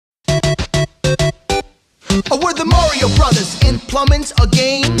We're the Mario Brothers, and plumbing's a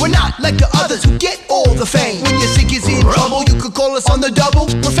game. We're not like the others who get all the fame. When your sink is in trouble, you could call us on the double.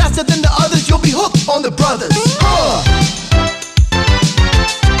 We're faster than the others, you'll be hooked on the brothers.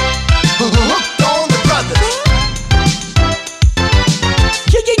 Hooked on the brothers.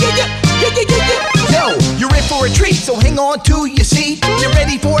 Yo, you're in for a treat, so hang on to your seat. You're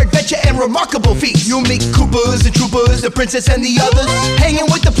ready for adventure and remarkable feats. You'll meet Koopas and Troopers, the princess and the others. Hanging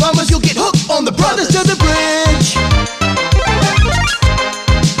with the plumbers, you'll get hooked on the brothers. To the bridge.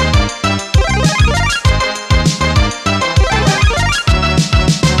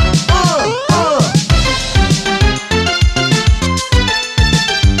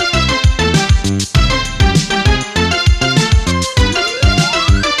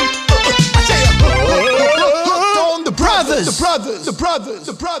 The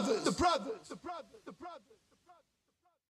brothers.